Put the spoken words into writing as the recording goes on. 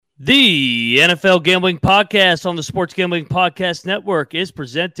The NFL Gambling Podcast on the Sports Gambling Podcast Network is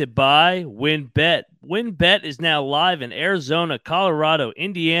presented by WynnBET. WynnBET is now live in Arizona, Colorado,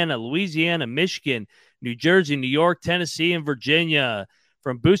 Indiana, Louisiana, Michigan, New Jersey, New York, Tennessee, and Virginia.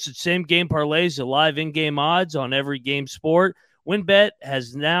 From boosted same-game parlays to live in-game odds on every game sport, WynnBET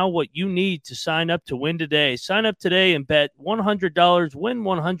has now what you need to sign up to win today. Sign up today and bet $100, win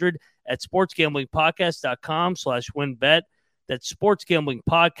 100 at sportsgamblingpodcast.com/WynnBET. That's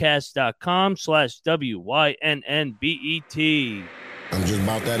sportsgamblingpodcast.com/WYNNBET. I'm just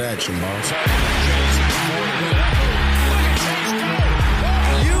about that action, boss.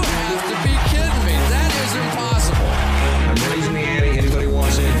 You have to be kidding me. That is impossible. I'm raising the ante. Anybody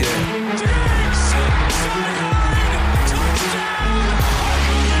wants it?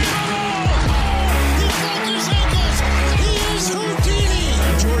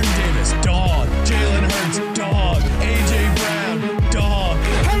 Jordan Davis, dog. Jalen Hurts, dog. AJ Brown, dog.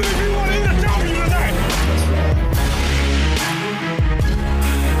 How many people want in the W tonight?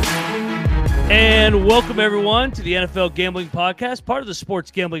 And welcome, everyone, to the NFL Gambling Podcast, part of the Sports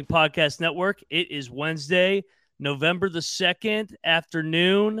Gambling Podcast Network. It is Wednesday, November the 2nd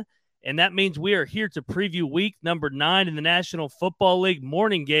afternoon, and that means we are here to preview week number 9 in the National Football League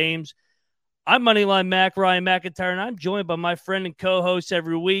morning games. I'm Moneyline Mac, Ryan McIntyre, and I'm joined by my friend and co-host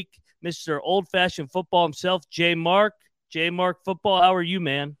every week, Mr. Old-Fashioned Football himself, J. Mark. J. Mark Football, how are you,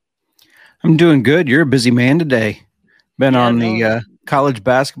 man? I'm doing good. You're a busy man today. Been on the college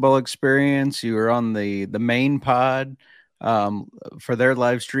basketball experience. You were on the main pod for their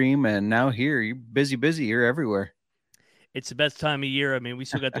live stream, and now here. You're busy. You're everywhere. It's the best time of year. I mean, we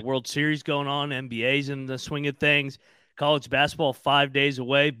still got the World Series going on, NBA's in the swing of things. College basketball 5 days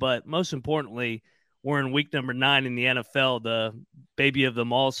away, but most importantly, we're in week number 9 in the NFL, the baby of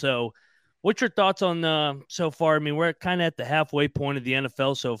them all. So what's your thoughts on so far? I mean, we're kind of at the halfway point of the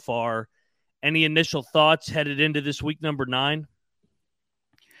NFL so far. Any initial thoughts headed into this week number 9?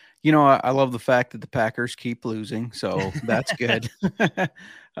 You know, I love the fact that the Packers keep losing, so that's good.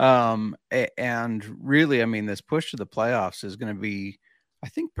 And really, I mean, this push to the playoffs is going to be, I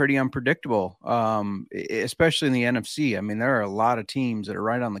think, pretty unpredictable, especially in the NFC. I mean, there are a lot of teams that are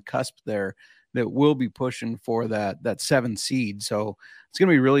right on the cusp there that will be pushing for that 7th seed. So it's going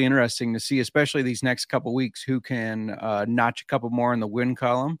to be really interesting to see, especially these next couple weeks, who can notch a couple more in the win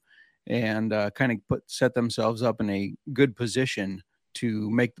column and kind of set themselves up in a good position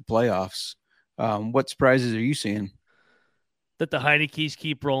to make the playoffs. What surprises are you seeing? That the Heineke's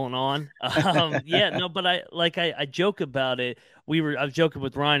keep rolling on. But I joke about it. I was joking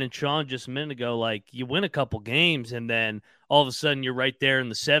with Ryan and Sean just a minute ago. Like, you win a couple games and then all of a sudden you're right there in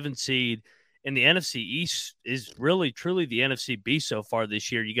the 7th seed. And the NFC East is really, truly the NFC beast so far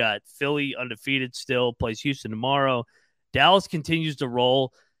this year. You got Philly undefeated still, plays Houston tomorrow. Dallas continues to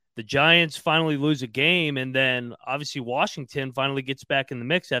roll. The Giants finally lose a game, and then obviously Washington finally gets back in the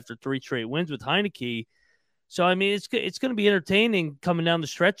mix after 3 straight wins with Heineke. So, I mean, it's going to be entertaining coming down the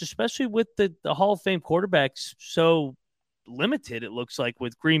stretch, especially with the Hall of Fame quarterbacks so limited, it looks like,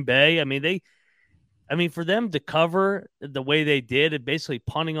 with Green Bay. I mean, for them to cover the way they did and basically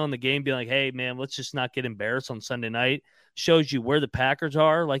punting on the game, being like, hey, man, let's just not get embarrassed on Sunday night, shows you where the Packers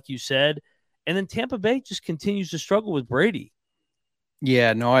are, like you said. And then Tampa Bay just continues to struggle with Brady.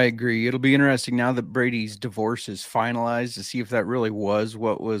 Yeah, no, I agree. It'll be interesting now that Brady's divorce is finalized to see if that really was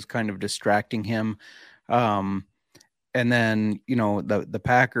what was kind of distracting him. And then, you know, the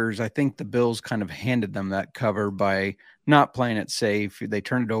Packers, I think the Bills kind of handed them that cover by not playing it safe. They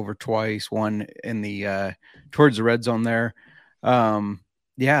turned it over twice, one in the towards the red zone there.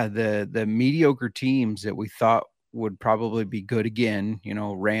 The mediocre teams that we thought would probably be good again, you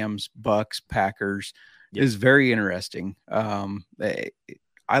know, Rams, Bucks, Packers, is very interesting. I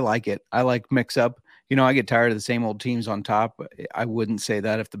like it. I like mix up. You know, I get tired of the same old teams on top. I wouldn't say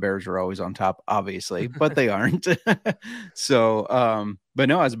that if the Bears were always on top, obviously, but they aren't. So, but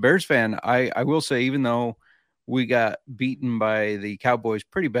no, as a Bears fan, I will say, even though we got beaten by the Cowboys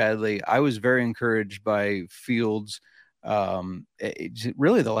pretty badly, I was very encouraged by Fields.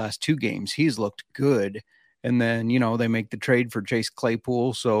 Really the last 2 games, he's looked good. And then, you know, they make the trade for Chase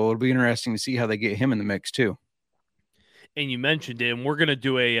Claypool. So it'll be interesting to see how they get him in the mix too. And you mentioned it, and we're going to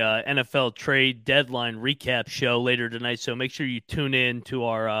do a NFL trade deadline recap show later tonight. So make sure you tune in to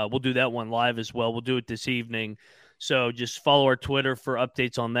our we'll do that one live as well. We'll do it this evening. So just follow our Twitter for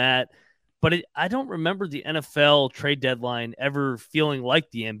updates on that. But I don't remember the NFL trade deadline ever feeling like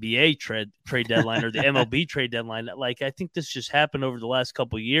the NBA trade deadline or the MLB trade deadline. Like, I think this just happened over the last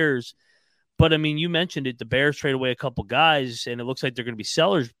couple of years. But, I mean, you mentioned it. The Bears trade away a couple guys, and it looks like they're going to be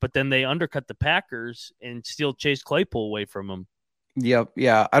sellers. But then they undercut the Packers and steal Chase Claypool away from them. Yep.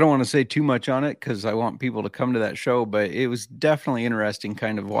 Yeah. I don't want to say too much on it because I want people to come to that show, but it was definitely interesting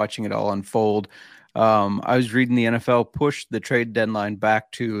kind of watching it all unfold. I was reading the NFL pushed the trade deadline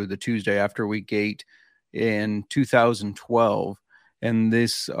back to the Tuesday after week 8 in 2012. And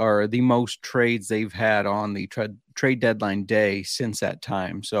this are the most trades they've had on the trade deadline day since that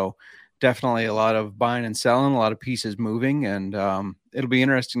time. So definitely a lot of buying and selling, a lot of pieces moving. And it'll be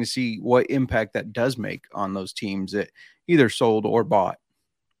interesting to see what impact that does make on those teams that either sold or bought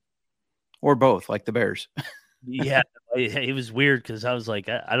or both, like the Bears. Yeah, it was weird because I was like,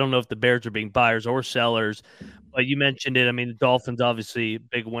 I don't know if the Bears are being buyers or sellers, but you mentioned it. I mean, the Dolphins obviously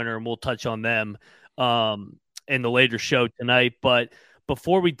big winner, and we'll touch on them in the later show tonight. But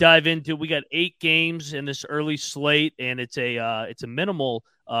before we dive into, we got 8 games in this early slate, and it's a minimal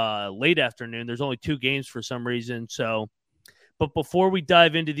late afternoon. There's only 2 games for some reason. So, but before we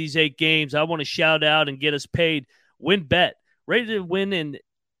dive into these 8 games, I want to shout out and get us paid. WynnBET, ready to win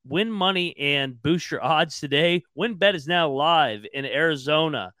money and boost your odds today. WynnBET is now live in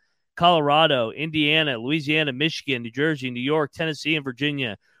Arizona, Colorado, Indiana, Louisiana, Michigan, New Jersey, New York, Tennessee, and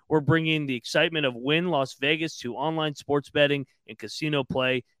Virginia. We're bringing the excitement of Wynn Las Vegas to online sports betting and casino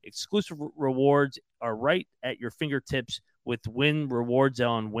play. Exclusive rewards are right at your fingertips with Wynn Rewards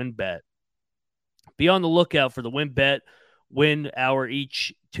on WynnBET. Be on the lookout for the WynnBET Win Hour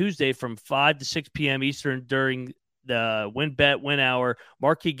each Tuesday from 5 to 6 p.m. Eastern during the WynnBET Win Hour.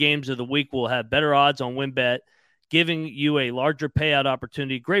 Marquee games of the week will have better odds on WynnBET, giving you a larger payout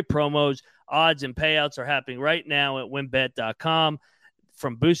opportunity. Great promos, odds, and payouts are happening right now at WynnBET.com.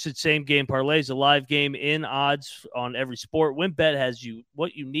 From boosted same-game parlays, a live game in odds on every sport, WynnBET has you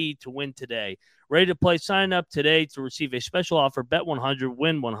what you need to win today. Ready to play? Sign up today to receive a special offer. Bet 100,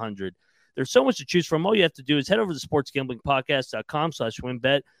 win 100. There's so much to choose from. All you have to do is head over to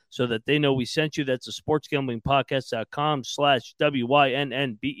sportsgamblingpodcast.com/WynnBET so that they know we sent you. That's a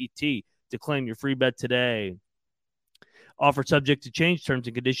sportsgamblingpodcast.com/WYNNBET to claim your free bet today. Offer subject to change. Terms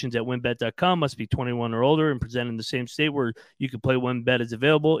and conditions at WynnBET.com. Must be 21 or older and present in the same state where you can play. WynnBET is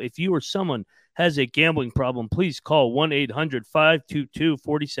available. If you or someone has a gambling problem, please call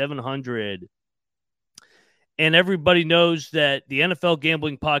 1-800-522-4700. And everybody knows that the NFL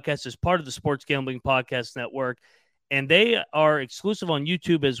Gambling Podcast is part of the Sports Gambling Podcast Network, and they are exclusive on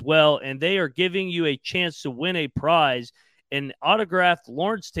YouTube as well, and they are giving you a chance to win a prize, an autographed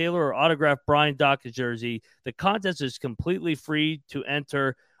Lawrence Taylor or autographed Brian Dawkins jersey. The contest is completely free to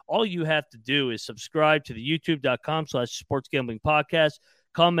enter. All you have to do is subscribe to the youtube.com/sportsgamblingpodcast,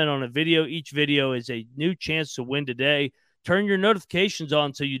 comment on a video. Each video is a new chance to win today. Turn your notifications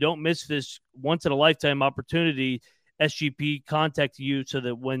on so you don't miss this once-in-a-lifetime opportunity. SGP contact you so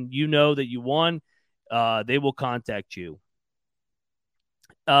that when you know that you won, they will contact you.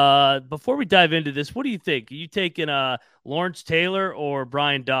 Before we dive into this, what do you think? Are you taking Lawrence Taylor or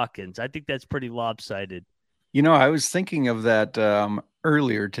Brian Dawkins? I think that's pretty lopsided. You know, I was thinking of that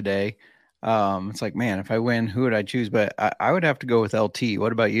earlier today. It's like, man, if I win, who would I choose? But I would have to go with LT.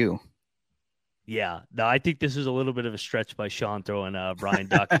 What about you? Yeah, no, I think this is a little bit of a stretch by Sean throwing Brian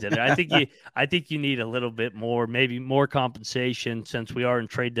Dawkins in there. I think you need a little bit more, maybe more compensation since we are in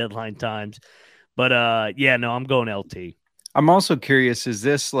trade deadline times. But yeah, no, I'm going LT. I'm also curious, is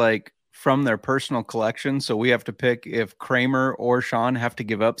this like from their personal collection? So we have to pick if Kramer or Sean have to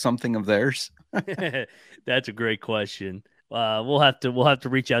give up something of theirs? That's a great question. We'll have to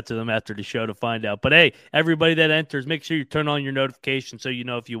reach out to them after the show to find out. But hey, everybody that enters, make sure you turn on your notifications so you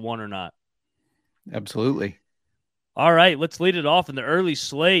know if you won or not. Absolutely. All right, let's lead it off in the early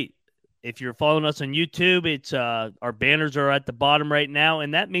slate. If you're following us on YouTube, it's our banners are at the bottom right now,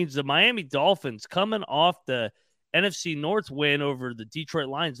 and that means the Miami Dolphins coming off the NFC North win over the Detroit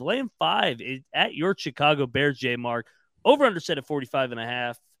Lions, laying 5 at your Chicago Bears, J-Mark. Over under set at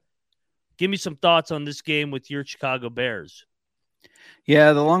 45.5. Give me some thoughts on this game with your Chicago Bears.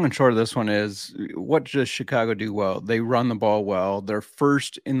 Yeah, the long and short of this one is, what does Chicago do well? They run the ball well. They're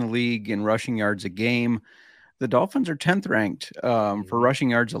first in the league in rushing yards a game. The Dolphins are 10th ranked for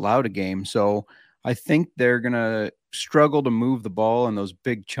rushing yards allowed a game. So I think they're going to struggle to move the ball in those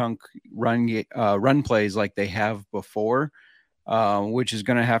big chunk run plays like they have before, which is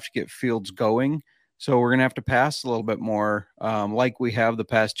going to have to get Fields going. So we're going to have to pass a little bit more like we have the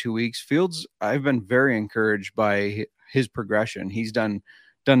past 2 weeks. Fields, I've been very encouraged by his progression. He's done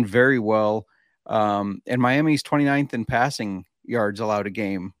very well. And Miami's 29th in passing yards allowed a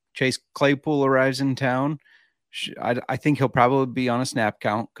game. Chase Claypool arrives in town. I think he'll probably be on a snap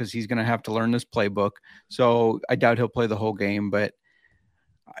count because he's going to have to learn this playbook. So I doubt he'll play the whole game. But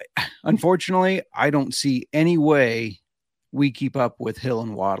unfortunately, I don't see any way we keep up with Hill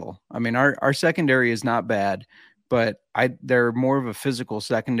and Waddle. I mean, our secondary is not bad, but they're more of a physical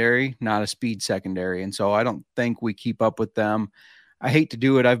secondary, not a speed secondary. And so I don't think we keep up with them. I hate to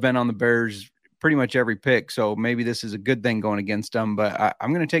do it. I've been on the Bears pretty much every pick, so maybe this is a good thing going against them, but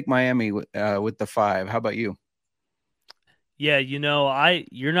I'm going to take Miami with the 5. How about you? Yeah,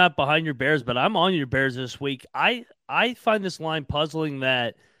 you're not behind your Bears, but I'm on your Bears this week. I find this line puzzling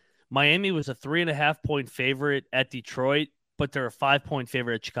that Miami was a 3.5-point favorite at Detroit, but they're a 5-point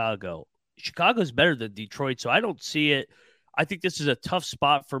favorite at Chicago. Chicago's better than Detroit, so I don't see it. I think this is a tough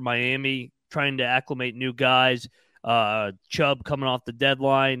spot for Miami, trying to acclimate new guys. Chubb coming off the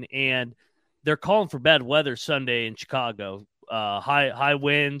deadline, and they're calling for bad weather Sunday in Chicago. High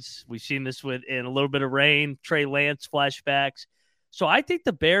winds. We've seen this in a little bit of rain. Trey Lance flashbacks. So I think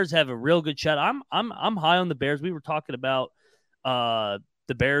the Bears have a real good shot. I'm high on the Bears. We were talking about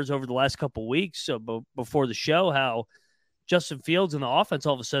the Bears over the last couple of weeks, so before the show, how Justin Fields and the offense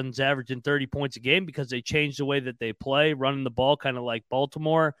all of a sudden is averaging 30 points a game because they changed the way that they play, running the ball kind of like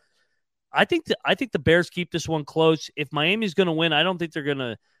Baltimore. I think the Bears keep this one close. If Miami's going to win, I don't think they're going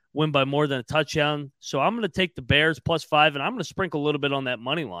to win by more than a touchdown. So I'm going to take the Bears +5, and I'm going to sprinkle a little bit on that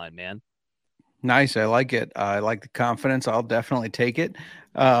money line, man. Nice. I like it. I like the confidence. I'll definitely take it.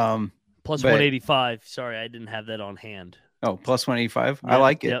 +185. Sorry, I didn't have that on hand. Oh, +185. Yep, I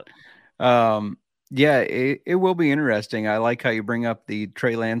like it. Yep. Yeah, it will be interesting. I like how you bring up the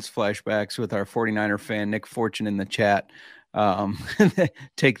Trey Lance flashbacks with our 49er fan, Nick Fortune, in the chat.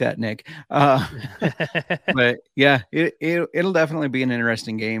 Take that, Nick. But yeah, it'll definitely be an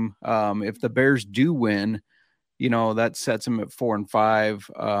interesting game. If the Bears do win, that sets them at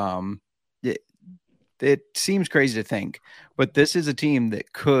 4-5. It seems crazy to think, but this is a team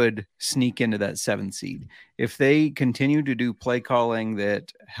that could sneak into that 7th seed. If they continue to do play calling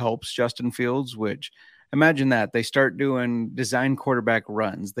that helps Justin Fields, which imagine that they start doing design quarterback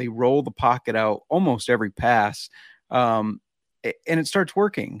runs, they roll the pocket out almost every pass. And it starts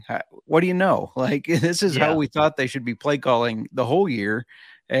working. What do you know? Like, this is how we thought they should be play calling the whole year.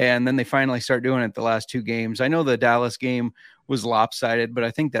 And then they finally start doing it the last 2 games. I know the Dallas game was lopsided, but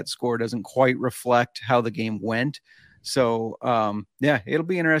I think that score doesn't quite reflect how the game went. So, yeah, it'll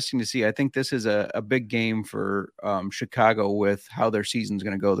be interesting to see. I think this is a big game for Chicago with how their season's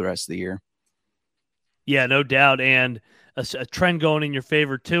going to go the rest of the year. Yeah, no doubt. And a trend going in your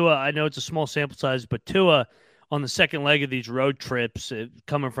favor. Tua, I know it's a small sample size, but Tua on the second leg of these road trips,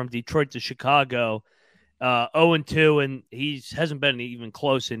 coming from Detroit to Chicago, 0-2, and he hasn't been even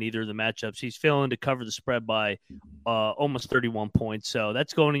close in either of the matchups. He's failing to cover the spread by almost 31 points, so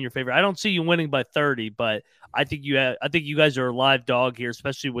that's going in your favor. I don't see you winning by 30, but I think you guys are a live dog here,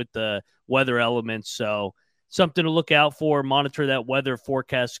 especially with the weather elements. So something to look out for. Monitor that weather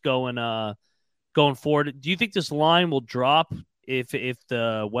forecast going forward. Do you think this line will drop if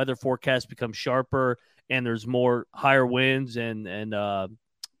the weather forecast becomes sharper and there's more higher winds and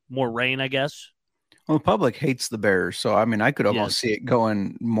more rain, I guess? Well, the public hates the Bears, so I mean, I could almost see it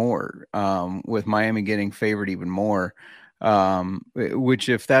going more with Miami getting favored even more. Which,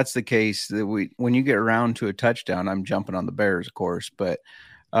 if that's the case, when you get around to a touchdown, I'm jumping on the Bears, of course. But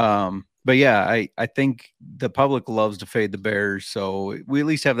yeah, I think the public loves to fade the Bears, so we at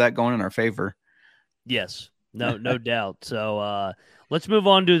least have that going in our favor. Yes, no doubt. So let's move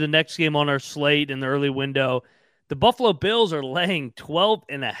on to the next game on our slate in the early window. The Buffalo Bills are laying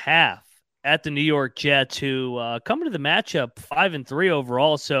 12.5 at the New York Jets, who come into the matchup 5-3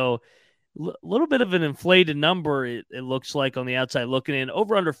 overall. So a little bit of an inflated number, it looks like on the outside looking in.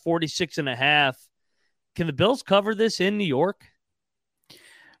 Over under 46.5. Can the Bills cover this in New York?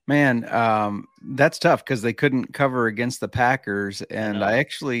 Man, that's tough because they couldn't cover against the Packers, and I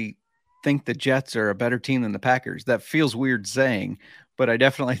actually think the Jets are a better team than the Packers. That feels weird saying, but I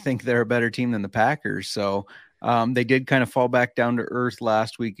definitely think they're a better team than the Packers. So they did kind of fall back down to earth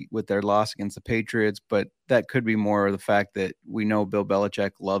last week with their loss against the Patriots, but that could be more of the fact that we know Bill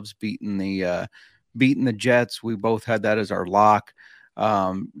Belichick loves beating the Jets. We both had that as our lock.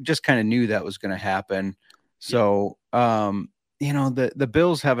 Just kind of knew that was going to happen. So, the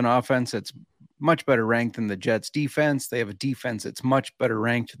Bills have an offense that's much better ranked than the Jets defense. They have a defense that's much better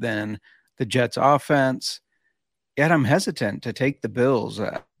ranked than the Jets offense. Yet I'm hesitant to take the Bills.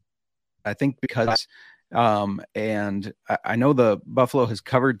 I think because and I know the Buffalo has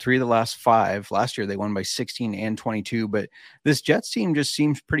covered 3 of the last 5. Last year they won by 16 and 22, but this Jets team just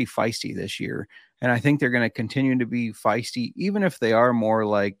seems pretty feisty this year. And I think they're going to continue to be feisty, even if they are more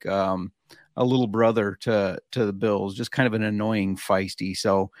like a little brother to the Bills, just kind of an annoying feisty.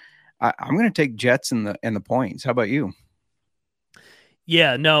 So I'm going to take Jets in the points. How about you?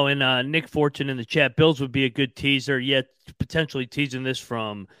 Yeah, no, and Nick Fortune in the chat, Bills would be a good teaser, yet potentially teasing this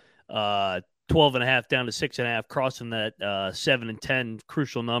from 12.5 down to 6.5, crossing that 7 and 10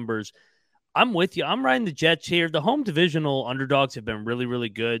 crucial numbers. I'm with you. I'm riding the Jets here. The home divisional underdogs have been really, really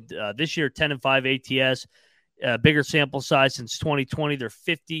good. This year, 10-5 ATS, bigger sample size since 2020. They're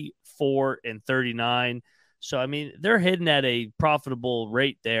 54 and 39. So, I mean, they're hitting at a profitable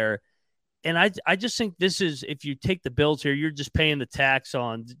rate there. And I just think this is, if you take the Bills here, you're just paying the tax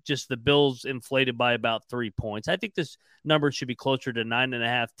on just the Bills inflated by about 3 points. I think this number should be closer to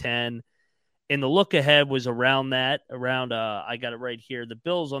 9.5, 10. And the look ahead was around that, I got it right here. The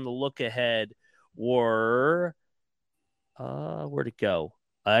Bills on the look ahead were, where'd it go?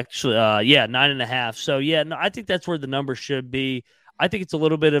 Actually, 9.5. So, yeah, no, I think that's where the number should be. I think it's a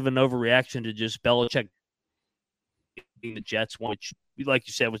little bit of an overreaction to just Belichick being the Jets, which, like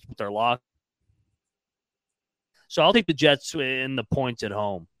you said, was with their lock. So I'll take the Jets in the points at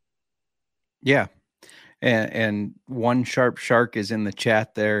home. Yeah. And one sharp shark is in the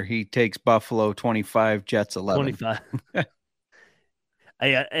chat there. He takes Buffalo 25, Jets 11. 25.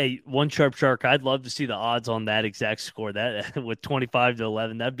 Hey, one sharp shark. I'd love to see the odds on that exact score. That with 25 to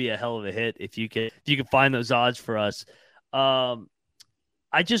 11, that'd be a hell of a hit if you could find those odds for us. My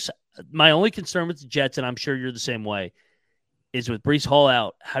only concern with the Jets, and I'm sure you're the same way, is with Breece Hall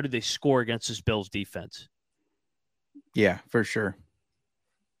out, how do they score against this Bills defense? Yeah, for sure.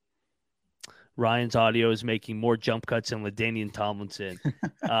 Ryan's audio is making more jump cuts than LaDainian Tomlinson.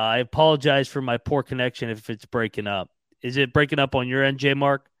 I apologize for my poor connection if it's breaking up. Is it breaking up on your end, J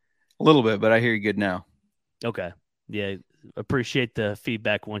Mark? A little bit, but I hear you good now. Okay. Yeah, appreciate the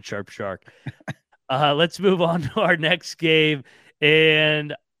feedback, one sharp shark. Let's move on to our next game.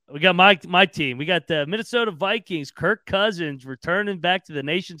 And we got my team. We got the Minnesota Vikings. Kirk Cousins returning back to the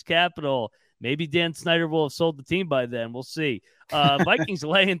nation's capital. Maybe Dan Snyder will have sold the team by then. We'll see. Vikings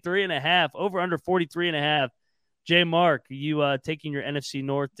laying 3.5, over under 43.5. J Mark, are you taking your NFC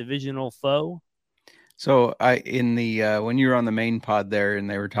North divisional foe? So when you were on the main pod there and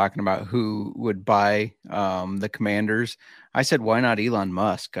they were talking about who would buy the Commanders, I said, why not Elon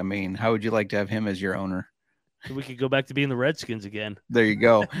Musk? I mean, how would you like to have him as your owner? So we could go back to being the Redskins again. There you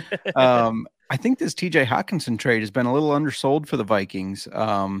go. I think this TJ Hawkinson trade has been a little undersold for the Vikings.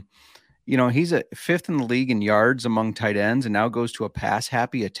 He's a 5th in the league in yards among tight ends and now goes to a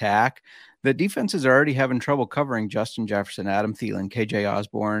pass-happy attack. The defenses are already having trouble covering Justin Jefferson, Adam Thielen, KJ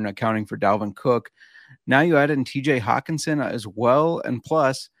Osborne, accounting for Dalvin Cook. Now you add in TJ Hawkinson as well, and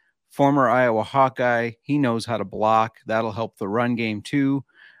plus former Iowa Hawkeye. He knows how to block. That'll help the run game too.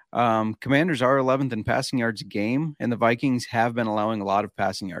 Commanders are 11th in passing yards a game, and the Vikings have been allowing a lot of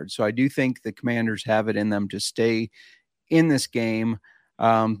passing yards. So I do think the Commanders have it in them to stay in this game.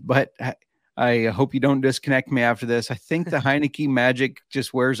 But I hope you don't disconnect me after this. I think the Heineke magic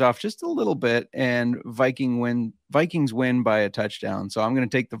just wears off just a little bit, and Vikings win by a touchdown. So I'm going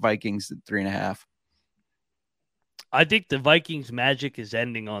to take the Vikings at 3.5. I think the Vikings magic is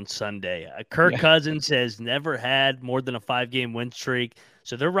ending on Sunday. Kirk Cousins has never had more than a 5-game win streak.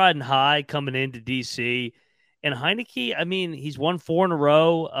 So they're riding high coming into DC. And Heineke, I mean, he's won 4 in a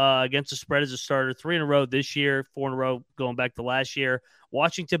row against the spread as a starter, 3 in a row this year, 4 in a row going back to last year.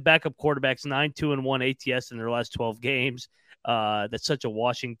 Washington backup quarterbacks, 9-2-1 ATS in their last 12 games. That's such a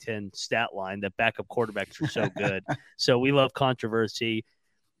Washington stat line that backup quarterbacks are so good. So we love controversy.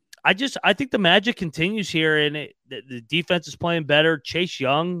 I think the magic continues here, and the defense is playing better. Chase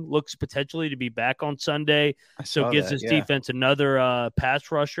Young looks potentially to be back on Sunday, so it gives this defense another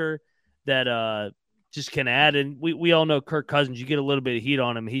pass rusher that just can add. And we all know Kirk Cousins, you get a little bit of heat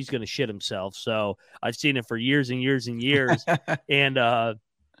on him, he's going to shit himself. So I've seen it for years and years and years. And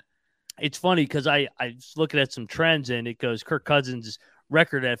it's funny because I was looking at some trends, and it goes Kirk Cousins'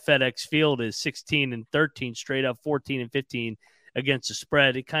 record at FedEx Field is 16-13 straight up, 14-15 against the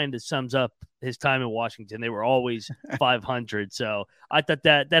spread. It kind of sums up his time in Washington. They were always 500. So I thought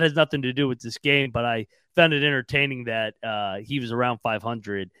that has nothing to do with this game, but I found it entertaining that he was around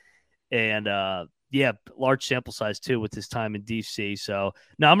 500. And large sample size too with his time in DC. So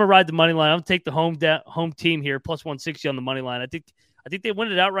now I'm gonna ride the money line. I'm gonna take the home team here, plus 160 on the money line. I think they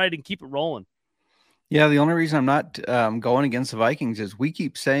win it outright and keep it rolling. Yeah, the only reason I'm not going against the Vikings is we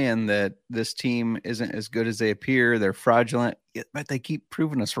keep saying that this team isn't as good as they appear. They're fraudulent, but they keep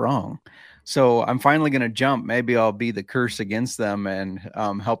proving us wrong. So I'm finally going to jump. Maybe I'll be the curse against them and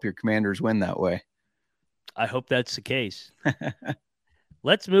help your Commanders win that way. I hope that's the case.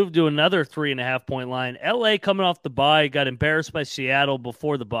 Let's move to another 3.5-point line. LA coming off the bye, got embarrassed by Seattle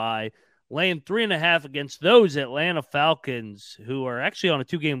before the bye, laying 3.5 against those Atlanta Falcons, who are actually on a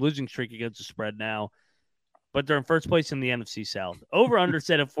 2-game losing streak against the spread now, but they're in first place in the NFC South. Over under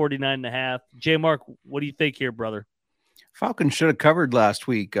set at 49.5. J Mark, what do you think here, brother? Falcons should have covered last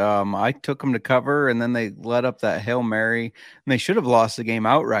week. I took them to cover, and then they let up that Hail Mary, and they should have lost the game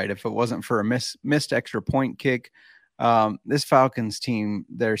outright if it wasn't for a missed extra point kick. This Falcons team,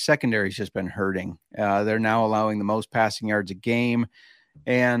 their secondary's just been hurting. They're now allowing the most passing yards a game,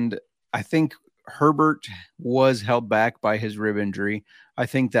 and I think Herbert was held back by his rib injury. I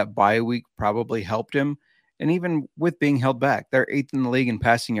think that bye week probably helped him. And even with being held back, they're 8th in the league in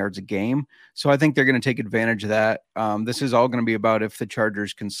passing yards a game. So I think they're going to take advantage of that. This is all going to be about if the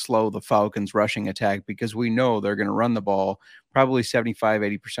Chargers can slow the Falcons' rushing attack, because we know they're going to run the ball probably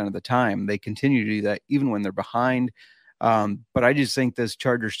 75-80% of the time. They continue to do that even when they're behind. But I just think this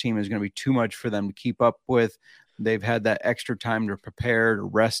Chargers team is going to be too much for them to keep up with. They've had that extra time to prepare, to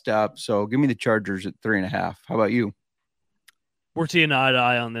rest up. So give me the Chargers at 3.5. How about you? We're seeing eye to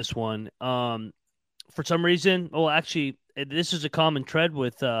eye on this one. For some reason, well, actually, this is a common trend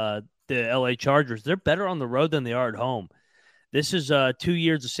with the LA Chargers. They're better on the road than they are at home. This is 2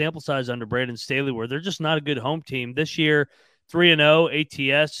 years of sample size under Brandon Staley, where they're just not a good home team. This year,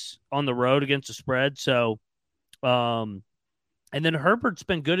 3-0 ATS on the road against the spread. So, and then Herbert's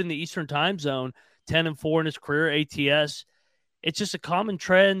been good in the Eastern time zone, 10-4 in his career ATS. It's just a common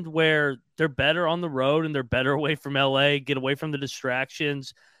trend where they're better on the road and they're better away from LA, get away from the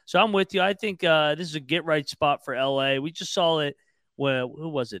distractions. So I'm with you. I think this is a get-right spot for LA. We just saw it. Well, who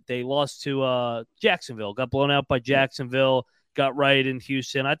was it? They lost to Jacksonville, got blown out by Jacksonville, got right in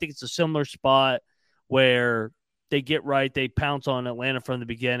Houston. I think it's a similar spot where they get right. They pounce on Atlanta from the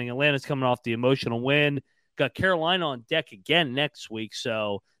beginning. Atlanta's coming off the emotional win. Got Carolina on deck again next week,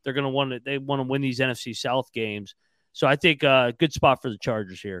 so they're going to want to win these NFC South games. So I think a good spot for the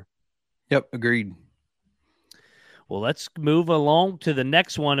Chargers here. Yep, agreed. Well, let's move along to the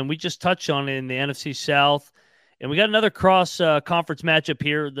next one, and we just touched on it in the NFC South. And we got another cross-conference matchup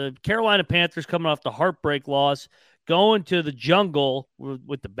here. The Carolina Panthers coming off the heartbreak loss, going to the jungle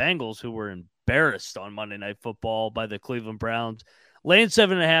with the Bengals, who were embarrassed on Monday Night Football by the Cleveland Browns. Laying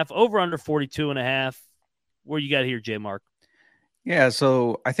 7.5, over under 42.5. Where you got here, J. Mark? Yeah,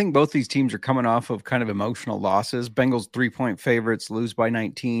 so I think both these teams are coming off of kind of emotional losses. Bengals 3-point favorites, lose by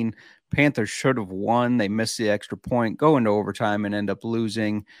 19. Panthers should have won. They missed the extra point, go into overtime and end up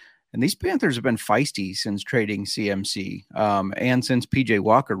losing. And these Panthers have been feisty since trading CMC and since PJ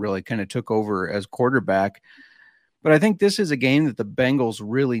Walker really kind of took over as quarterback. But I think this is a game that the Bengals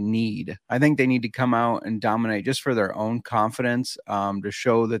really need. I think they need to come out and dominate just for their own confidence, to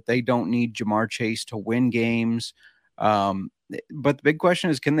show that they don't need Jamar Chase to win games. But the big question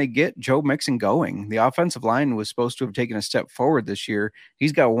is, can they get Joe Mixon going? The offensive line was supposed to have taken a step forward this year.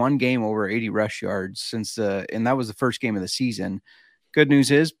 He's got one game over 80 rush yards and that was the first game of the season. Good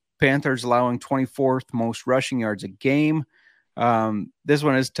news is Panthers allowing 24th most rushing yards a game. This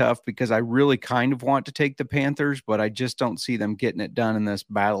one is tough because I really kind of want to take the Panthers, but I just don't see them getting it done in this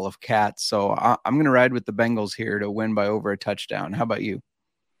battle of cats. So I'm going to ride with the Bengals here to win by over a touchdown. How about you?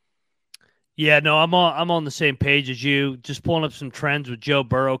 Yeah, no, I'm on the same page as you. Just pulling up some trends with Joe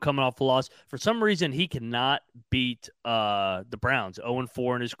Burrow coming off a loss. For some reason, he cannot beat the Browns.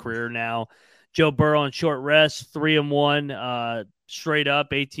 0-4 in his career now. Joe Burrow on short rest, 3-1, straight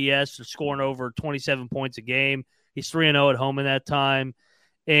up ATS, scoring over 27 points a game. He's 3-0 at home in that time.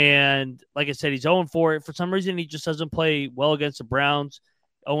 And like I said, he's 0-4. For some reason, he just doesn't play well against the Browns.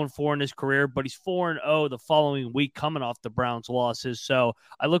 0-4 in his career, but he's 4-0 the following week coming off the Browns losses. So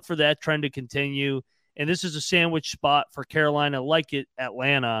I look for that trend to continue. And this is a sandwich spot for Carolina, like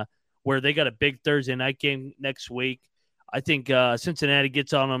Atlanta, where they got a big Thursday night game next week. I think Cincinnati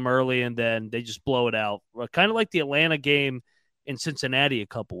gets on them early and then they just blow it out. Kind of like the Atlanta game in Cincinnati a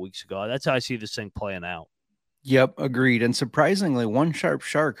couple weeks ago. That's how I see this thing playing out. Yep, agreed. And surprisingly, one sharp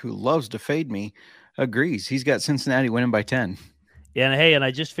shark who loves to fade me agrees. He's got Cincinnati winning by 10. Yeah, and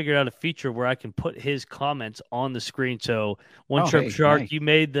I just figured out a feature where I can put his comments on the screen. So Shark, nice. you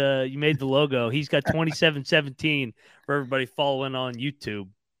made the logo. He's got 27-17 for everybody following on YouTube.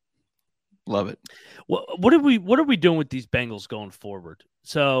 Love it. What are we doing with these Bengals going forward?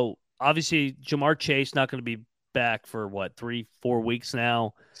 So obviously Jamar Chase not going to be back for 3-4 weeks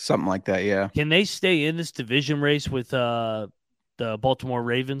now. Something like that, yeah. Can they stay in this division race with the Baltimore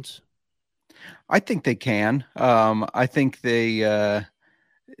Ravens? I think they can. I think the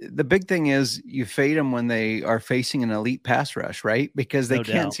big thing is you fade them when they are facing an elite pass rush, right? Because they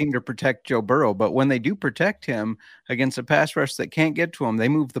can't seem to protect Joe Burrow. But when they do protect him against a pass rush that can't get to him, they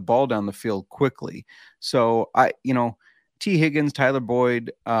move the ball down the field quickly. So T. Higgins, Tyler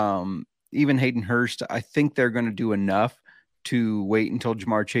Boyd, even Hayden Hurst, I think they're going to do enough to wait until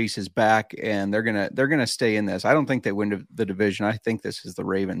Jamar Chase is back, and they're gonna stay in this. I don't think they win the division. I think this is the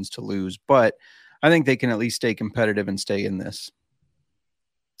Ravens to lose, but I think they can at least stay competitive and stay in this.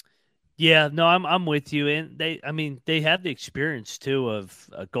 Yeah, no, I'm with you, and they have the experience too of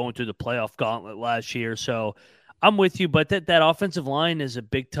going through the playoff gauntlet last year. So I'm with you, but that offensive line is a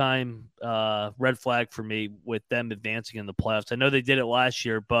big time red flag for me with them advancing in the playoffs. I know they did it last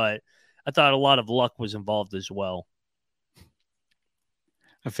year, but I thought a lot of luck was involved as well.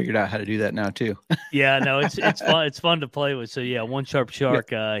 I figured out how to do that now too. Yeah, no, it's fun. It's fun to play with. So yeah, One Sharp Shark,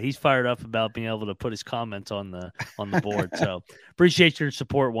 he's fired up about being able to put his comments on the board. So appreciate your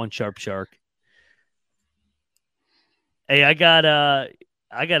support, One Sharp Shark. Hey, I got a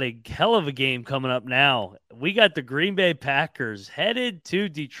hell of a game coming up now. We got the Green Bay Packers headed to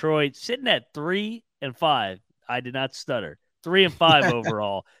Detroit, sitting at 3-5. I did not stutter. 3-5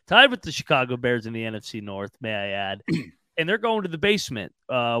 overall, tied with the Chicago Bears in the NFC North. May I add? And they're going to the basement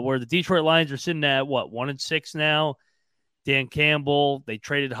where the Detroit Lions are sitting at, 1-6 now. Dan Campbell, they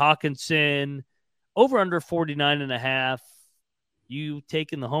traded Hawkinson, over under 49.5. You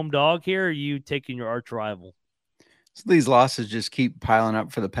taking the home dog here, or are you taking your arch rival? So these losses just keep piling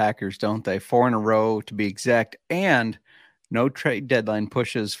up for the Packers, don't they? 4 in a row to be exact, and no trade deadline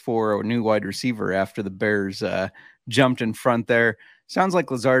pushes for a new wide receiver after the Bears jumped in front there. Sounds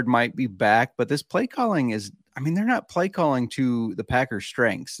like Lazard might be back, but this play calling is, they're not play calling to the Packers'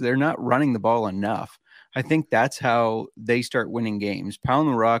 strengths. They're not running the ball enough. I think that's how they start winning games. Pound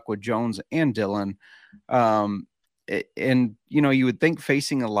the rock with Jones and Dillon. And, you would think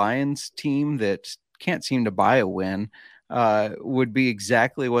facing a Lions team that can't seem to buy a win would be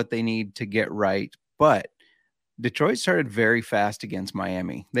exactly what they need to get right. But Detroit started very fast against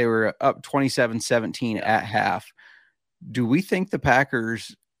Miami. They were up 27-17 at half. Do we think the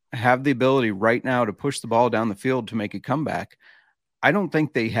Packers have the ability right now to push the ball down the field to make a comeback? I don't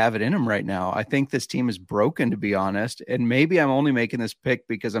think they have it in them right now. I think this team is broken, to be honest. And maybe I'm only making this pick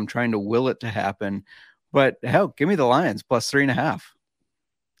because I'm trying to will it to happen. But hell, give me the Lions plus 3.5.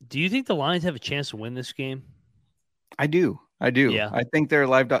 Do you think the Lions have a chance to win this game? I do. Yeah. I think they're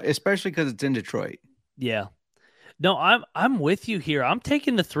live, especially because it's in Detroit. Yeah. No, I'm with you here. I'm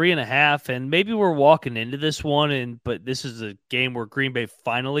taking the 3.5, and maybe we're walking into this one, but this is a game where Green Bay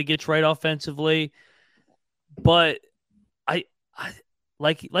finally gets right offensively. But I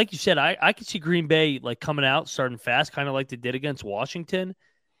like you said, I could see Green Bay coming out starting fast, kind of like they did against Washington.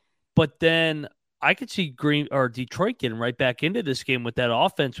 But then I could see Detroit getting right back into this game with that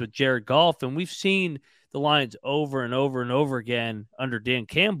offense with Jared Goff, and we've seen the Lions over and over and over again under Dan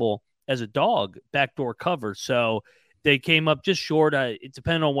Campbell as a dog backdoor cover. So they came up just short. It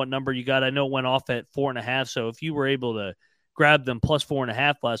depends on what number you got. I know it went off at 4.5. So if you were able to grab them plus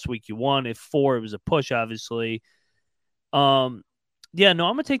 4.5 last week, you won. If 4, it was a push, obviously. I'm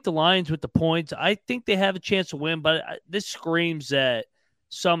going to take the Lions with the points. I think they have a chance to win, but this screams that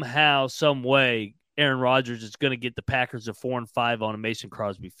somehow, some way, Aaron Rodgers is going to get the Packers to 4-5 on a Mason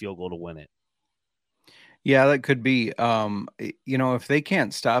Crosby field goal to win it. Yeah, that could be. If they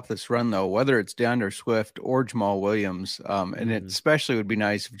can't stop this run, though, whether it's DeAndre Swift or Jamal Williams, and it especially would be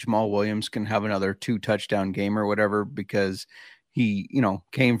nice if Jamal Williams can have another 2-touchdown game or whatever, because he,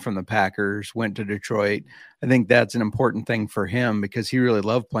 came from the Packers, went to Detroit. I think that's an important thing for him because he really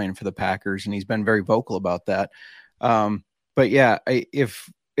loved playing for the Packers, and he's been very vocal about that. But yeah,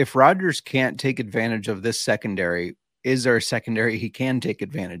 if Rodgers can't take advantage of this secondary, is there a secondary he can take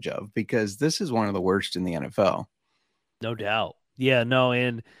advantage of? Because this is one of the worst in the NFL. No doubt. Yeah, no.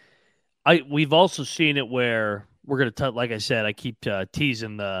 And we've also seen it where we're going to, like I said, I keep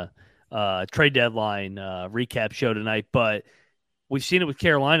teasing the trade deadline recap show tonight, but we've seen it with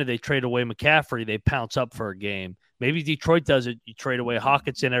Carolina. They trade away McCaffrey. They pounce up for a game. Maybe Detroit does it. You trade away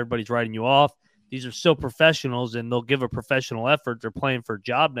Hawkinson. Everybody's writing you off. These are still professionals, and they'll give a professional effort. They're playing for a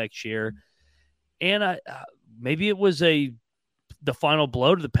job next year. And maybe it was the final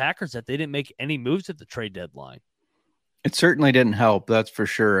blow to the Packers that they didn't make any moves at the trade deadline. It certainly didn't help, that's for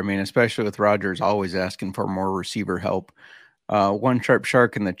sure. Especially with Rodgers always asking for more receiver help. One Sharp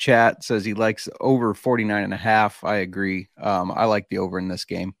Shark in the chat says he likes over 49.5. I agree. I like the over in this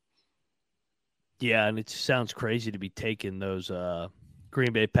game. Yeah, and it sounds crazy to be taking those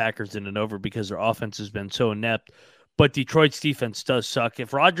Green Bay Packers in and over because their offense has been so inept. But Detroit's defense does suck.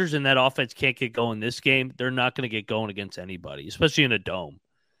 If Rodgers and that offense can't get going this game, they're not going to get going against anybody, especially in a dome.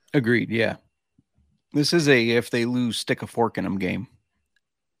 Agreed, yeah. This is if they lose, stick a fork in them game.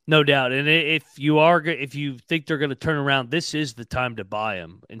 No doubt. And if you think they're going to turn around, this is the time to buy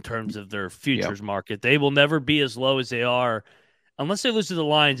them in terms of their futures market. They will never be as low as they are unless they lose to the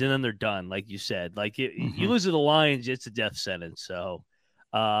Lions, and then they're done, like you said. You lose to the Lions, it's a death sentence. So,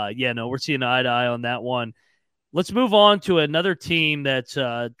 we're seeing eye to eye on that one. Let's move on to another team that's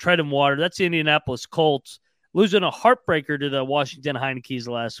treading water. That's the Indianapolis Colts, losing a heartbreaker to the Washington Heinekees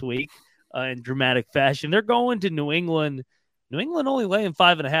last week in dramatic fashion. They're going to New England. New England only laying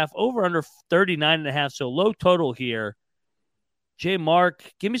 5.5, over under 39.5, so low total here. J. Mark,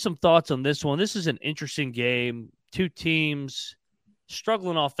 give me some thoughts on this one. This is an interesting game. Two teams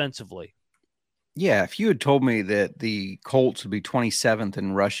struggling offensively. Yeah, if you had told me that the Colts would be 27th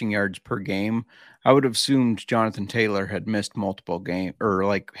in rushing yards per game, I would have assumed Jonathan Taylor had missed multiple games or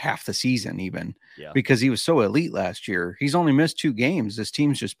like half the season even because he was so elite last year. He's only missed 2 games. This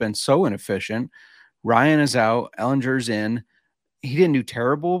team's just been so inefficient. Ryan is out. Ellinger's in. He didn't do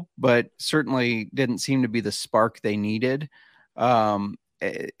terrible, but certainly didn't seem to be the spark they needed.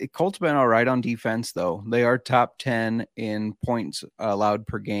 Colts been all right on defense, though. They are top 10 in points allowed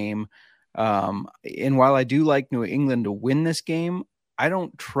per game. And while I do like New England to win this game, I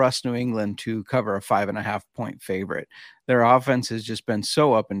don't trust New England to cover a 5.5 point favorite. Their offense has just been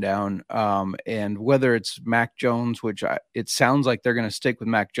so up and down. And whether it's Mac Jones, which it sounds like they're going to stick with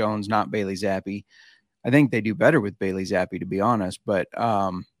Mac Jones, not Bailey Zappi. I think they do better with Bailey Zappi, to be honest, but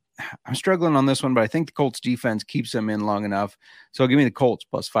I'm struggling on this one, but I think the Colts defense keeps them in long enough. So give me the Colts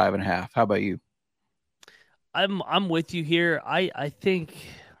plus 5.5. How about you? I'm with you here. I think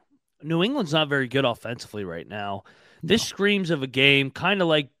New England's not very good offensively right now. This screams of a game kind of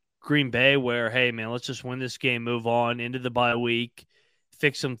like Green Bay where, hey, man, let's just win this game, move on into the bye week,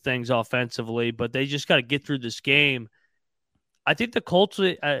 fix some things offensively, but they just got to get through this game. I think the Colts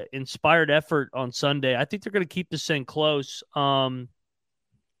inspired effort on Sunday. I think they're going to keep this thing close.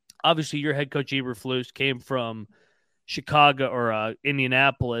 Obviously, your head coach, Eberflus, came from Chicago or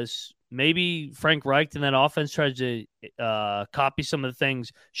Indianapolis. Maybe Frank Reich and that offense tries to copy some of the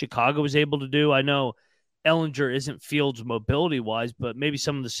things Chicago was able to do. I know Ellinger isn't Fields mobility-wise, but maybe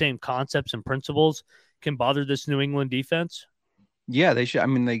some of the same concepts and principles can bother this New England defense. Yeah, they should. I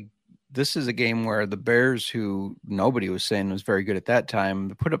mean, this is a game where the Bears, who nobody was saying was very good at that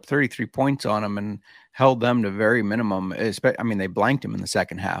time, put up 33 points on them and held them to very minimum. I mean, they blanked him in the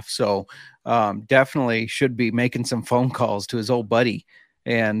second half. So definitely should be making some phone calls to his old buddy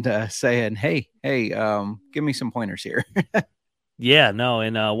and saying, hey, give me some pointers here. Yeah, no,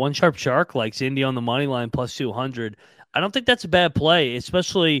 and One Sharp Shark likes Indy on the money line plus 200. I don't think that's a bad play,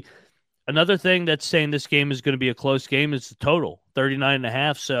 especially another thing that's saying this game is going to be a close game is the total,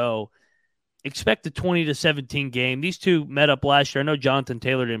 39.5. So expect a 20-17 game. These two met up last year. I know Jonathan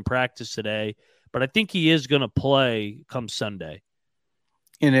Taylor didn't practice today, but I think he is going to play come Sunday.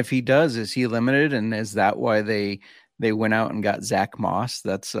 And if he does, is he limited? And is that why they went out and got Zach Moss?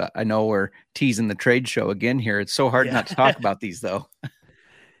 That's I know we're teasing the trade show again here. It's so hard not to talk about these, though.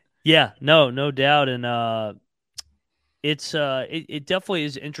 Yeah, no doubt. And it's it definitely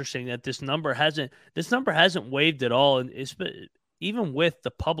is interesting that this number hasn't waived at all, and it's even with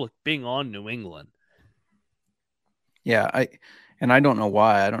the public being on New England. Yeah, I don't know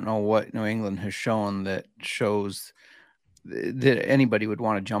why. I don't know what New England has shown that shows that anybody would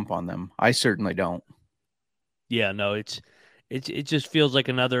want to jump on them. I certainly don't. Yeah, no, it just feels like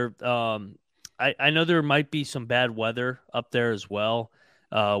another. I know there might be some bad weather up there as well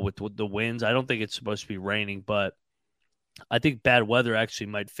with the winds. I don't think it's supposed to be raining, but I think bad weather actually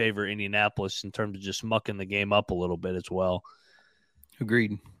might favor Indianapolis in terms of just mucking the game up a little bit as well.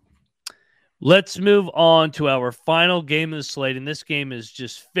 Agreed. Let's move on to our final game of the slate, and this game is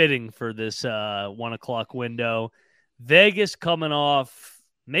just fitting for this 1 o'clock window. Vegas coming off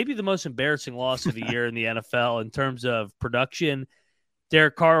maybe the most embarrassing loss of the year in the NFL in terms of production.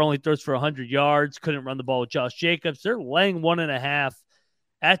 Derek Carr only throws for 100 yards, couldn't run the ball with Josh Jacobs. They're laying 1.5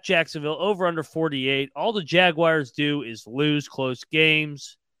 at Jacksonville, over under 48. All the Jaguars do is lose close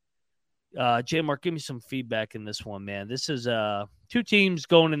games. J. Mark, give me some feedback in this one, man. This is two teams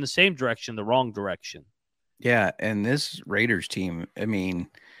going in the same direction, the wrong direction. Yeah, and this Raiders team, I mean,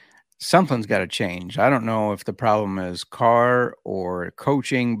 something's got to change. I don't know if the problem is Carr or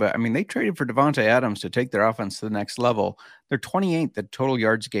coaching, but I mean, they traded for Devontae Adams to take their offense to the next level. They're 28th at total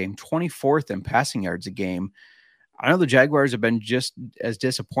yards a game, 24th in passing yards a game. I know the Jaguars have been just as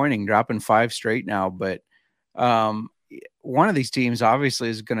disappointing, dropping 5 straight now, but one of these teams obviously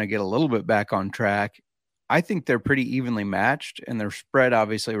is going to get a little bit back on track. I think they're pretty evenly matched, and their spread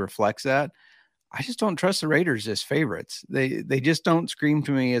obviously reflects that. I just don't trust the Raiders as favorites. They just don't scream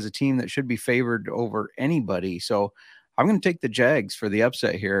to me as a team that should be favored over anybody. So I'm going to take the Jags for the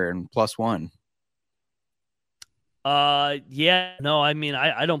upset here and +1. Yeah, no, I mean,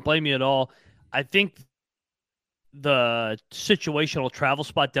 I don't blame you at all. I think the situational travel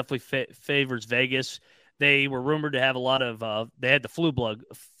spot definitely favors Vegas. They were rumored to have a lot of they had the flu bug,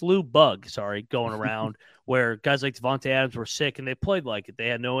 going around where guys like Devontae Adams were sick and they played like it. They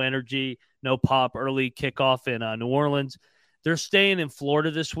had no energy, no pop, early kickoff in New Orleans. They're staying in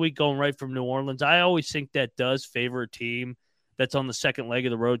Florida this week, going right from New Orleans. I always think that does favor a team that's on the second leg of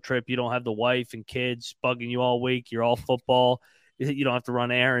the road trip. You don't have the wife and kids bugging you all week. You're all football. You don't have to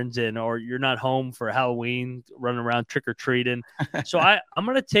run errands or you're not home for Halloween running around trick-or-treating. So I'm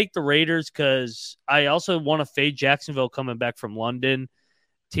going to take the Raiders because I also want to fade Jacksonville coming back from London.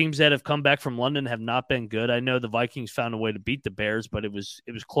 Teams that have come back from London have not been good. I know the Vikings found a way to beat the Bears, but it was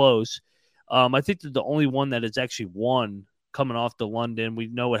close. I think they're the only one that has actually won coming off to London. We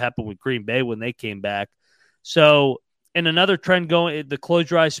know what happened with Green Bay when they came back. So, and another trend going, the close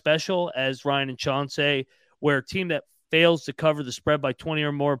your eyes special, as Ryan and Sean say, where a team that fails to cover the spread by 20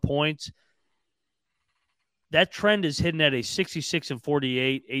 or more points, that trend is hidden at a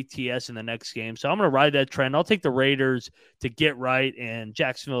 66-48 ATS in the next game. So I'm going to ride that trend. I'll take the Raiders to get right and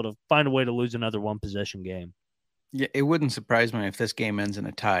Jacksonville to find a way to lose another one-possession game. Yeah, it wouldn't surprise me if this game ends in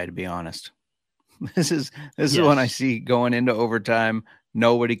a tie, to be honest. This is one I see going into overtime.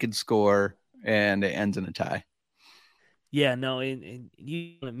 Nobody could score, and it ends in a tie. Yeah, no, and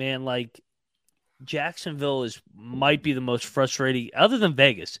you, man, like Jacksonville might be the most frustrating, other than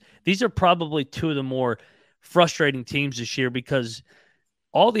Vegas. These are probably two of the more frustrating teams this year because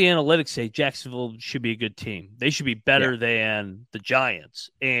all the analytics say Jacksonville should be a good team. They should be better than the Giants,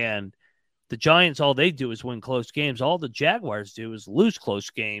 and the Giants, all they do is win close games. All the Jaguars do is lose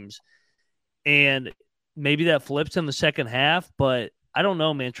close games. And maybe that flips in the second half, but I don't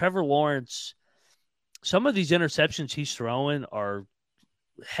know, man. Trevor Lawrence, some of these interceptions he's throwing are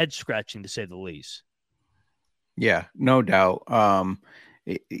head-scratching, to say the least. Yeah, no doubt. I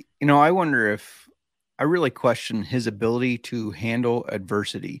wonder if I really question his ability to handle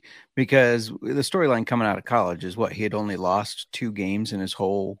adversity because the storyline coming out of college is what he had only lost 2 games in his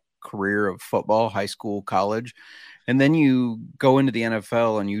whole career of football, high school, college. And then you go into the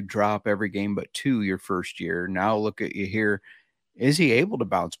NFL and you drop every game but 2 your first year. Now look at you here. Is he able to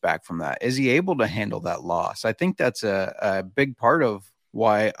bounce back from that? Is he able to handle that loss? I think that's a big part of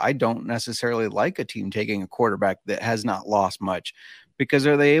why I don't necessarily like a team taking a quarterback that has not lost much, because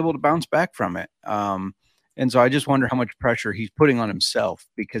are they able to bounce back from it? And so I just wonder how much pressure he's putting on himself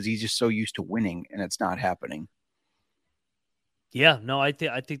because he's just so used to winning and it's not happening. Yeah, no, I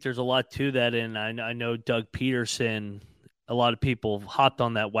think there's a lot to that, and I know Doug Peterson. A lot of people hopped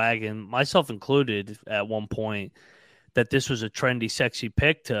on that wagon, myself included, at one point, that this was a trendy, sexy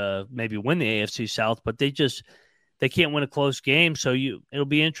pick to maybe win the AFC South, but they can't win a close game. So it'll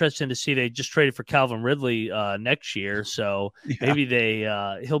be interesting to see. They just traded for Calvin Ridley next year, so maybe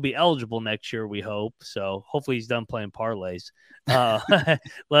he'll be eligible next year. We hope. So hopefully he's done playing parlays.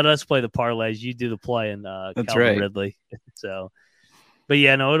 Let us play the parlays. You do the play, and Calvin Ridley. So, but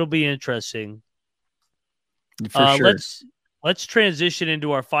yeah, no, it'll be interesting. For sure. Let's transition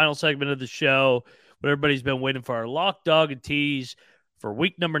into our final segment of the show. What everybody's been waiting for, our lock, dog, and tease for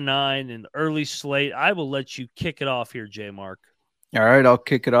week number 9 in the early slate. I will let you kick it off here, J Mark. All right, I'll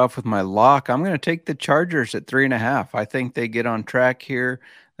kick it off with my lock. I'm going to take the Chargers at 3.5. I think they get on track here.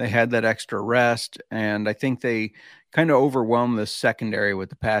 They had that extra rest, and I think they kind of overwhelmed the secondary with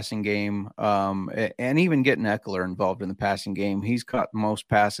the passing game, and even getting Eckler involved in the passing game. He's caught the most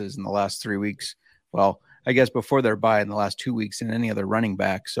passes in the last 3 weeks. Well, I guess before their bye in the last 2 weeks than any other running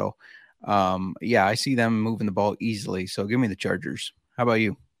back. So, I see them moving the ball easily. So give me the Chargers. How about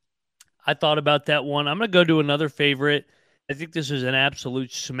you? I thought about that one. I'm going to go to another favorite. I think this is an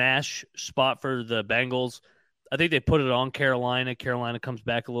absolute smash spot for the Bengals. I think they put it on Carolina. Carolina comes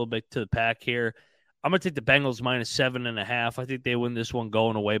back a little bit to the pack here. I'm going to take the Bengals -7.5. I think they win this one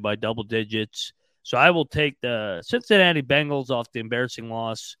going away by double digits. So I will take the Cincinnati Bengals off the embarrassing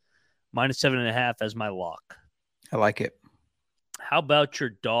loss, -7.5 as my lock. I like it. How about your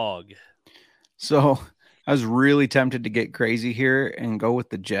dog? So I was really tempted to get crazy here and go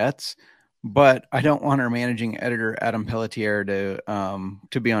with the Jets, but I don't want our managing editor, Adam Pelletier,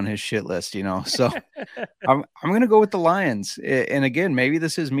 to be on his shit list, So I'm going to go with the Lions. And again, maybe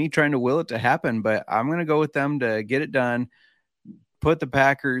this is me trying to will it to happen, but I'm going to go with them to get it done, put the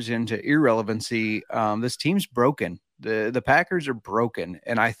Packers into irrelevancy. This team's broken. The Packers are broken,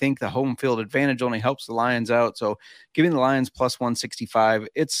 and I think the home field advantage only helps the Lions out. So giving the Lions +165,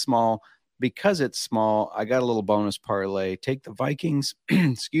 it's small. Because it's small, I got a little bonus parlay. Take the Vikings,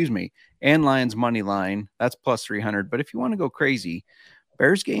 and Lions money line. That's +300. But if you want to go crazy,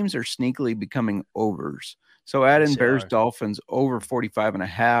 Bears games are sneakily becoming overs. So add in Bears Dolphins over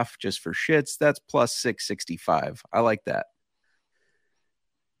 45.5 just for shits. That's +665. I like that.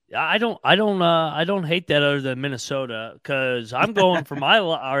 I don't hate that other than Minnesota because I'm going for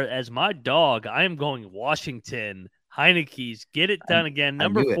as my dog. I am going Washington. Heineke's get it done again.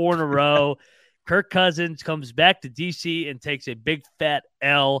 Number 4 in a row. Kirk Cousins comes back to DC and takes a big fat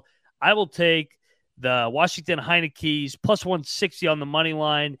L. I will take the Washington Heineke's plus 160 on the money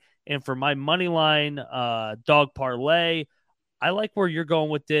line. And for my money line dog parlay, I like where you're going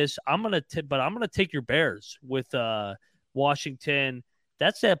with this. I'm gonna take your Bears with Washington.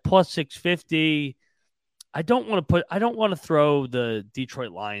 That's at plus 650. I don't want to throw the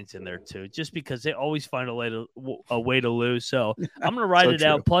Detroit Lions in there too, just because they always find a way to lose. So I'm going to ride it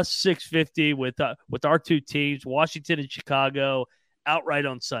out plus 650 with our two teams, Washington and Chicago, outright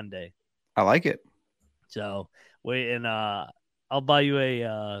on Sunday. I like it. So I'll buy you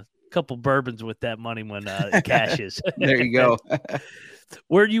a couple bourbons with that money when it cashes. There you go.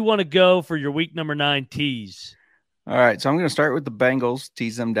 Where do you want to go for your week number 9 tease? All right, so I'm going to start with the Bengals,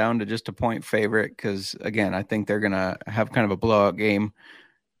 tease them down to just a point favorite because, again, I think they're going to have kind of a blowout game.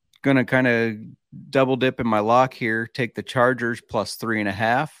 Going to kind of double dip in my lock here, take the Chargers plus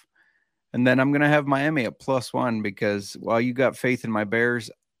 3.5, and then I'm going to have Miami at plus 1 because while you got faith in my Bears,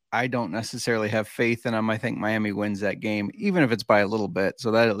 I don't necessarily have faith in them. I think Miami wins that game, even if it's by a little bit,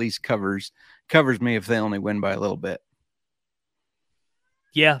 so that at least covers me if they only win by a little bit.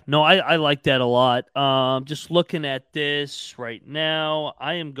 Yeah, no, I like that a lot. Just looking at this right now,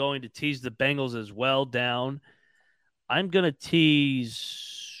 I am going to tease the Bengals as well down. I'm going to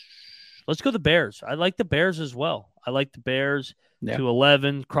tease – let's go the Bears. I like the Bears as well. I like the Bears to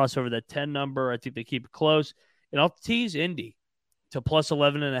 11, cross over that 10 number. I think they keep it close. And I'll tease Indy to plus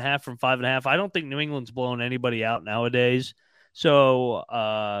 11.5 from 5.5. I don't think New England's blowing anybody out nowadays. So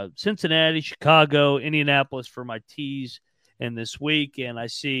Cincinnati, Chicago, Indianapolis for my tease in this week, and I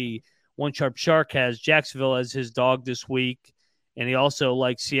see One Sharp Shark has Jacksonville as his dog this week, and he also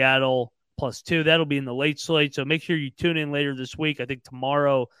likes Seattle plus 2. That'll be in the late slate, so make sure you tune in later this week. I think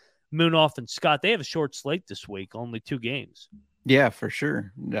tomorrow, Moonoff and Scott, they have a short slate this week, only 2 games. Yeah, for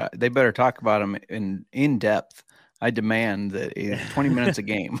sure. They better talk about them in depth. I demand that 20 minutes a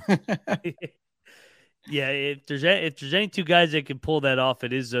game. Yeah, if there's any 2 guys that can pull that off,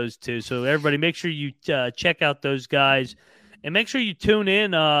 it is those 2. So everybody, make sure you check out those guys. And make sure you tune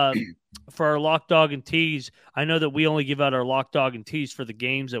in for our Lock Dog and Tease. I know that we only give out our Lock Dog and Tease for the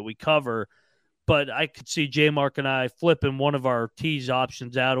games that we cover, but I could see J-Mark and I flipping one of our tease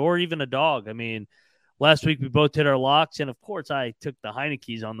options out or even a dog. I mean, last week we both hit our locks, and, of course, I took the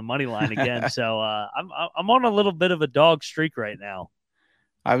Heineke's on the money line again. So I'm on a little bit of a dog streak right now.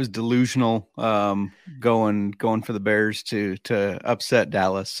 I was delusional going for the Bears to upset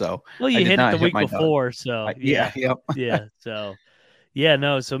Dallas. So you hit it the week before. Dog. So yeah. So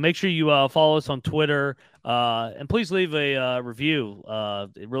So make sure you follow us on Twitter and please leave a review.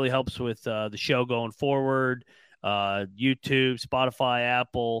 It really helps with the show going forward. YouTube, Spotify,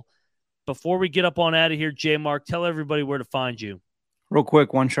 Apple. Before we get up on out of here, J Mark, tell everybody where to find you. Real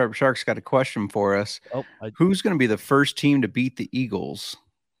quick, One Sharp Shark's got a question for us. Who's going to be the first team to beat the Eagles?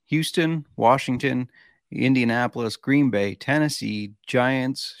 Houston, Washington, Indianapolis, Green Bay, Tennessee,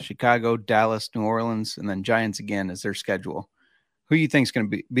 Giants, Chicago, Dallas, New Orleans, and then Giants again as their schedule. Who do you think is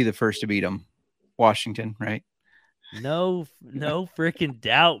going to be the first to beat them? Washington, right? No freaking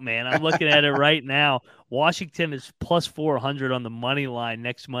doubt, man. I'm looking at it right now. Washington is plus 400 on the money line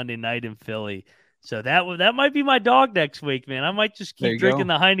next Monday night in Philly. So that might be my dog next week, man. I might just keep drinking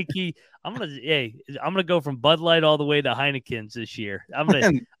the Heineken. I'm gonna go from Bud Light all the way to Heineken's this year.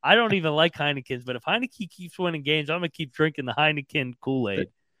 I don't even like Heineken's, but if Heineken keeps winning games, I'm gonna keep drinking the Heineken Kool-Aid.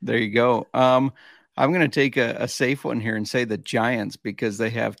 There you go. I'm gonna take a safe one here and say the Giants because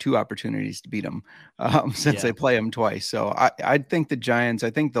they have 2 opportunities to beat them since they play them twice. So I think the Giants. I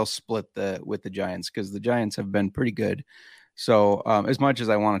think they'll split with the Giants because the Giants have been pretty good. So as much as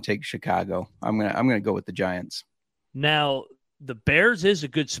I want to take Chicago, I'm gonna go with the Giants. Now the Bears is a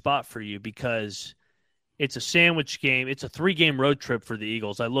good spot for you because it's a sandwich game. It's a 3-game road trip for the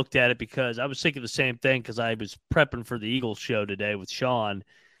Eagles. I looked at it because I was thinking the same thing because I was prepping for the Eagles show today with Sean.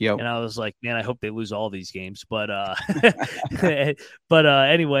 Yep. And I was like, man, I hope they lose all these games. But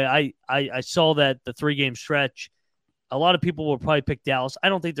anyway, I saw that the 3-game stretch. A lot of people will probably pick Dallas. I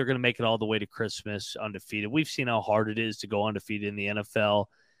don't think they're going to make it all the way to Christmas undefeated. We've seen how hard it is to go undefeated in the NFL.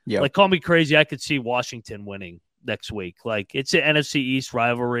 Yep. Like, call me crazy. I could see Washington winning next week. Like, it's an NFC East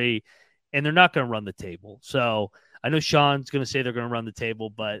rivalry, and they're not going to run the table. So I know Sean's going to say they're going to run the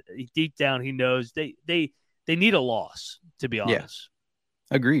table, but deep down he knows they need a loss, to be honest.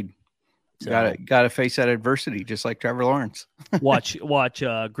 Yeah. Agreed. So, Got to face that adversity, just like Trevor Lawrence. watch.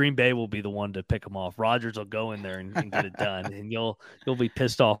 Green Bay will be the one to pick him off. Rodgers will go in there and get it done, and you'll be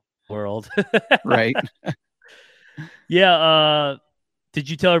pissed off, world. Right. Yeah. Did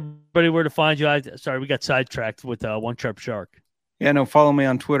you tell everybody where to find you? Sorry, we got sidetracked with One Sharp Shark. Yeah, no, follow me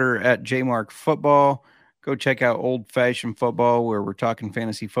on Twitter at JMarkFootball. Go check out Old Fashioned Football, where we're talking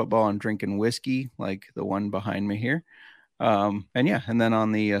fantasy football and drinking whiskey, like the one behind me here. And then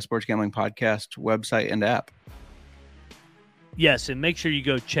on the Sports Gambling Podcast website and app. Yes, and make sure you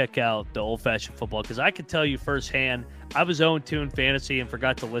go check out the Old Fashioned Football, because I can tell you firsthand, I was 0-2 in fantasy and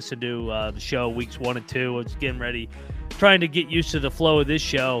forgot to listen to the show weeks 1 and 2. I was getting ready, trying to get used to the flow of this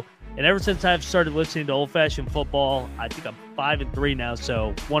show. And ever since I've started listening to Old Fashioned Football, I think I'm 5-3 now,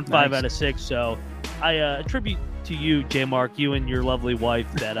 so 5 out of 6. So I attribute to you, J Mark, you and your lovely wife,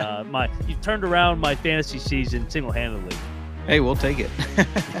 that you've turned around my fantasy season single-handedly. Hey, we'll take it.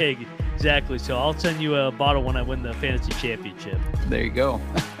 Hey, exactly. So I'll send you a bottle when I win the fantasy championship. There you go.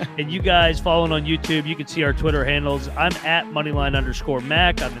 And you guys following on YouTube, you can see our Twitter handles. I'm at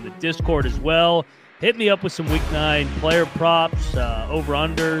Moneyline_Mac. I'm in the Discord as well. Hit me up with some Week 9 player props,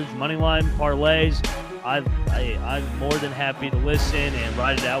 over-unders, Moneyline parlays. I'm more than happy to listen and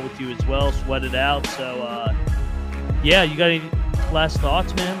ride it out with you as well, sweat it out. So, you got any last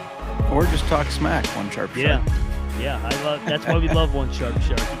thoughts, man? Or just talk smack, One Sharp Shark. Yeah, that's why we love One Sharp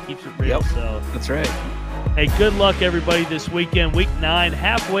Shark. He keeps it real. Yep, so that's right. Hey, good luck, everybody, this weekend. Week 9,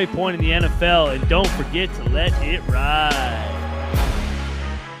 halfway point in the NFL. And don't forget to let it ride.